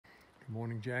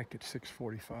Morning, Jack. It's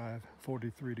 6:45,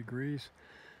 43 degrees.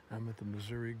 I'm at the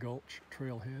Missouri Gulch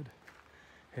trailhead,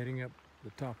 heading up the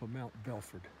top of Mount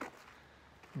Belford.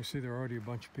 You see there are already a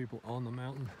bunch of people on the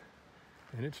mountain,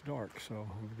 and it's dark, so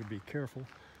I'm going to be careful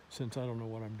since I don't know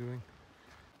what I'm doing.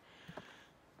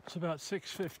 It's about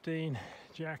 6:15,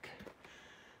 Jack.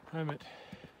 I'm at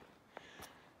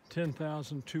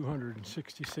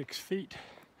 10,266 feet,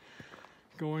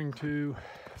 going to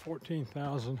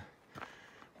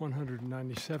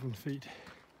 14,197 feet.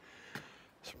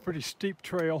 It's a pretty steep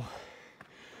trail,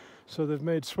 so they've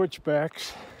made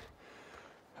switchbacks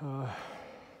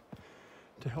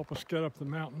to help us get up the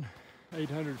mountain.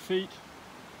 800 feet.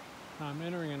 I'm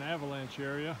entering an avalanche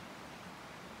area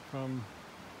from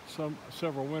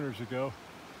several winters ago.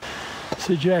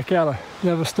 See, Jack, out of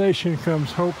devastation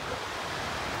comes hope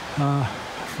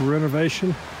for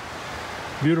renovation.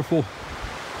 Beautiful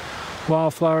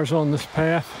wildflowers on this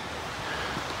path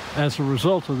as a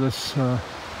result of this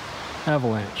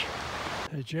avalanche.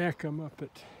 Hey, Jack, I'm up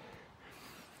at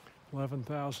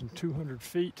 11,200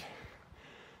 feet,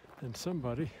 and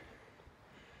somebody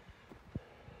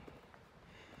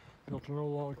built an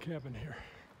old log cabin here.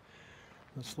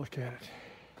 Let's look at it.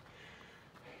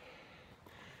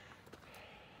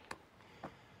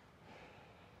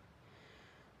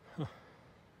 Huh.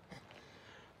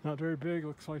 Not very big.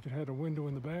 Looks like it had a window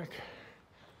in the back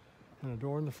and a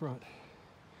door in the front.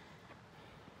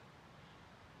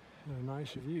 And a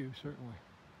nice view, certainly.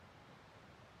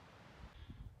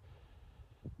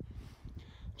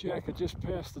 Jack, I just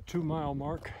passed the 2-mile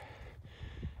mark.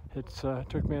 It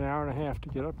took me an hour and a half to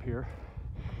get up here.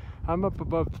 I'm up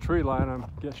above the tree line. I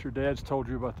guess your dad's told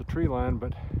you about the tree line,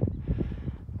 but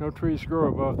no trees grow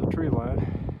above the tree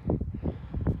line.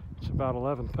 It's about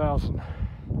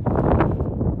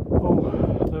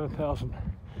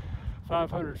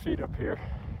 11,500 feet up here.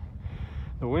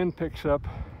 The wind picks up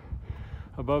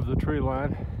above the tree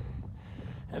line,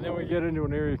 and then we get into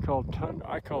an area called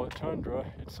I call it tundra.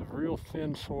 It's a real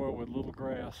thin soil with little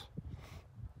grass.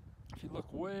 If you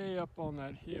look way up on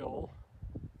that hill,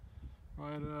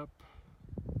 right up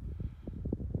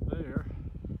there,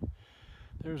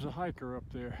 there's a hiker up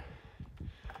there.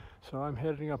 So I'm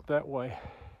heading up that way.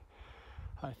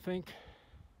 I think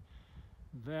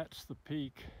that's the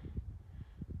peak.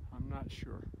 I'm not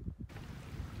sure.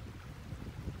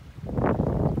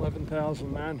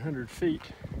 11,900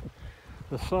 feet.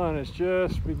 The sun is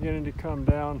just beginning to come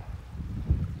down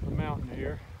the mountain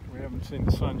here. We haven't seen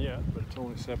the sun yet, but it's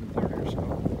only 7:30 or so.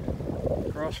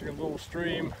 Crossing a little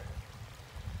stream,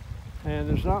 and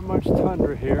there's not much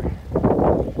tundra here,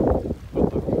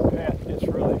 but the path gets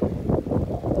really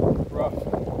rough.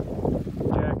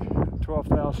 Jack,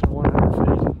 12,100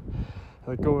 feet.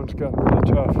 The going's got really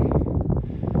tough.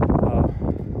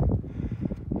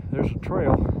 There's a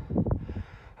trail.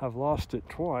 I've lost it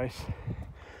twice,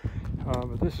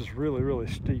 but this is really, really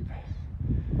steep.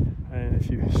 And if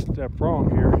you step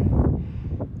wrong here,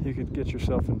 you could get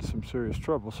yourself into some serious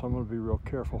trouble, so I'm going to be real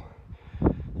careful.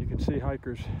 You can see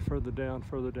hikers further down,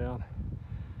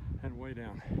 and way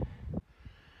down.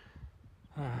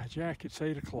 Jack, it's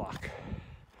 8 o'clock.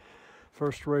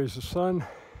 First rays of sun.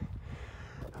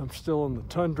 I'm still in the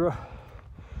tundra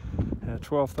at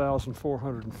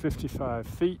 12,455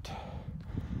 feet.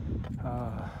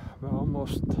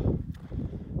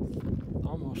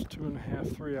 Almost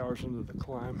 2.5, 3 hours into the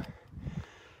climb.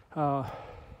 Not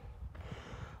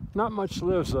much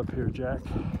lives up here, Jack.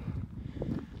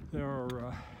 There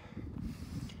are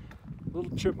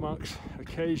little chipmunks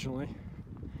occasionally.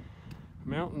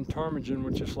 Mountain ptarmigan,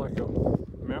 which is like a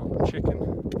mountain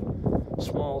chicken.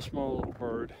 Small little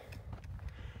bird.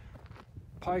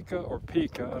 Pika or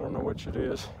pika, I don't know which it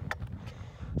is.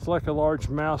 It's like a large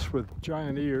mouse with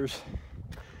giant ears.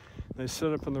 They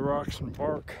sit up in the rocks and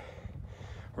bark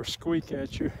or squeak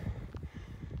at you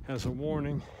as a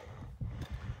warning.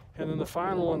 And then the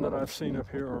final one that I've seen up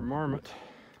here are marmot.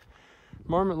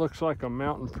 Marmot looks like a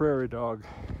mountain prairie dog.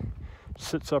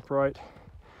 Sits upright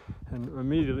and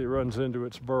immediately runs into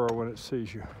its burrow when it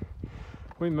sees you.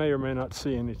 We may or may not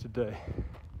see any today.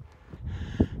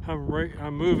 I'm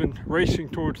racing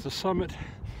towards the summit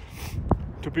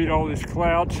to beat all these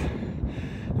clouds.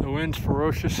 The wind's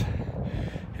ferocious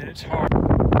and it's hard.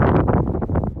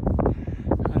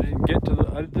 I didn't get to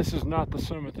this is not the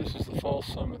summit, this is the false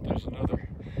summit. There's another.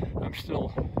 I'm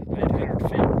still 800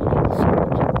 feet below the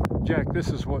summit. Jack, this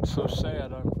is what's so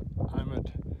sad. I'm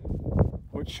at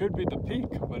what should be the peak,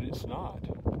 but it's not.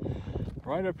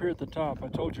 Right up here at the top, I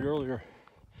told you earlier,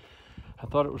 I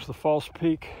thought it was the false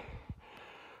peak.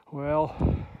 Well,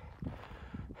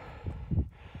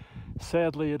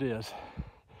 sadly it is.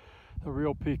 The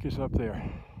real peak is up there.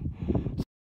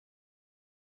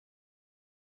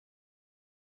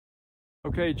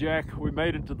 Okay, Jack, we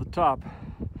made it to the top.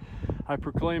 I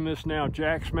proclaim this now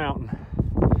Jack's Mountain.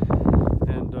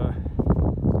 And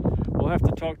we'll have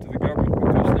to talk to the government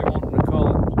because they wanted to call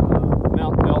it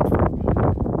Mount Belford.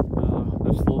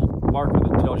 That's the little marker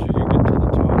that tells you you get to the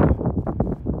top.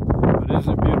 But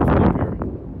isn't it beautiful up here?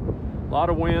 A lot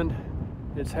of wind.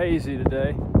 It's hazy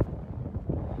today.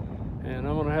 And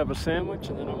I'm going to have a sandwich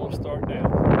and then I'm going to start down.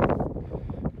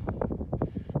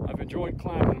 I've enjoyed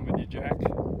climbing with you, Jack.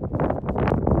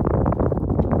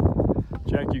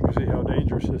 Jack, you can see how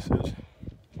dangerous this is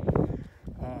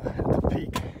at the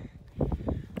peak.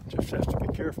 Just has to be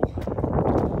careful.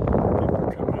 People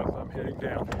are coming up, I'm heading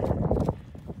down.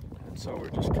 And so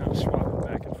we're just kind of swapping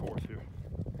back and forth here.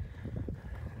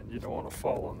 And you don't want to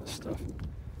fall on this stuff.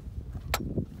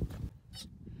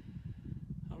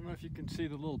 I don't know if you can see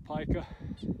the little pika.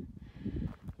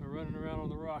 They're running around on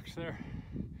the rocks there.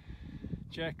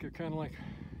 Jack, they're kind of like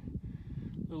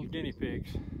little guinea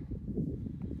pigs.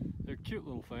 They're cute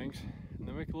little things, and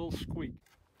they make a little squeak.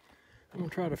 I'm going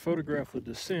to try to photograph the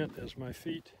descent as my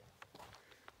feet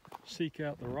seek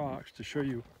out the rocks to show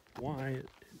you why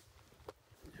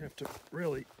you have to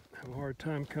really have a hard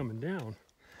time coming down.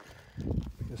 You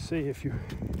can see if you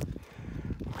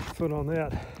put your foot on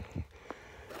that,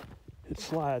 it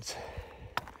slides.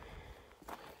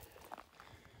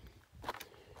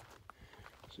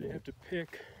 So you have to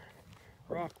pick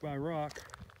rock by rock.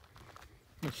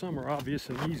 Well, some are obvious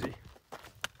and easy,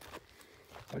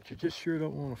 but you just sure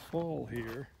don't want to fall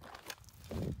here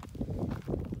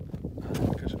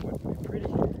because it wouldn't be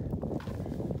pretty.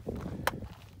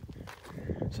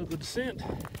 So the descent,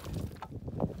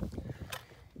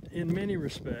 in many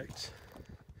respects,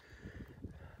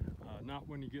 not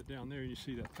when you get down there and you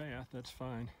see that path, that's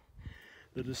fine.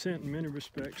 The descent in many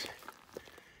respects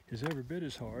is every bit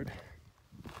as hard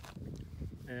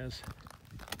as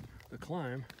the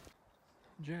climb.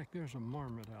 Jack, there's a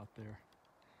marmot out there,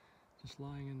 just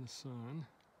lying in the sun.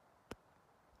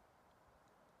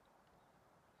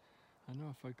 I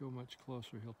know if I go much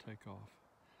closer, he'll take off.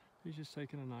 He's just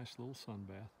taking a nice little sun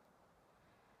bath.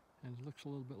 And it looks a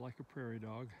little bit like a prairie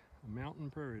dog, a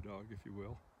mountain prairie dog, if you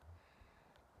will.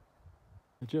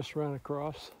 I just ran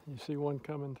across, you see one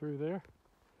coming through there.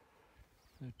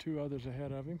 There are two others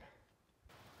ahead of him.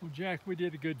 Well, Jack, we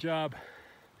did a good job.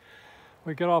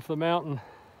 We got off the mountain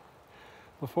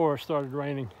before it started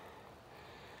raining.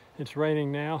 It's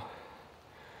raining now,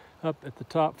 up at the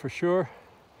top for sure.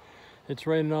 It's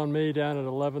raining on me down at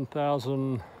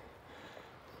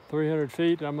 11,300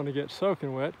 feet. I'm gonna get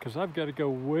soaking wet because I've got to go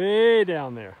way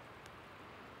down there.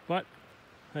 But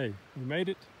hey, we made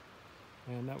it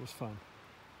and that was fun.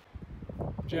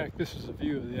 Jack, this is a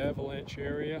view of the avalanche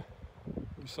area.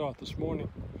 We saw it this morning,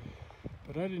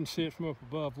 but I didn't see it from up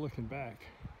above looking back.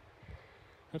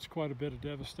 That's quite a bit of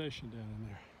devastation down in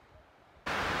there.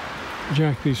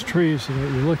 Jack, these trees that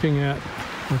you're looking at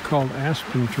are called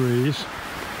aspen trees.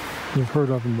 You've heard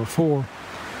of them before,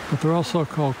 but they're also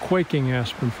called quaking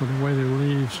aspen for the way their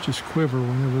leaves just quiver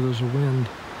whenever there's a wind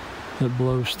that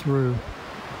blows through.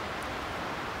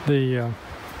 In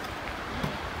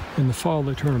the fall,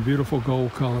 they turn a beautiful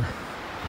gold color.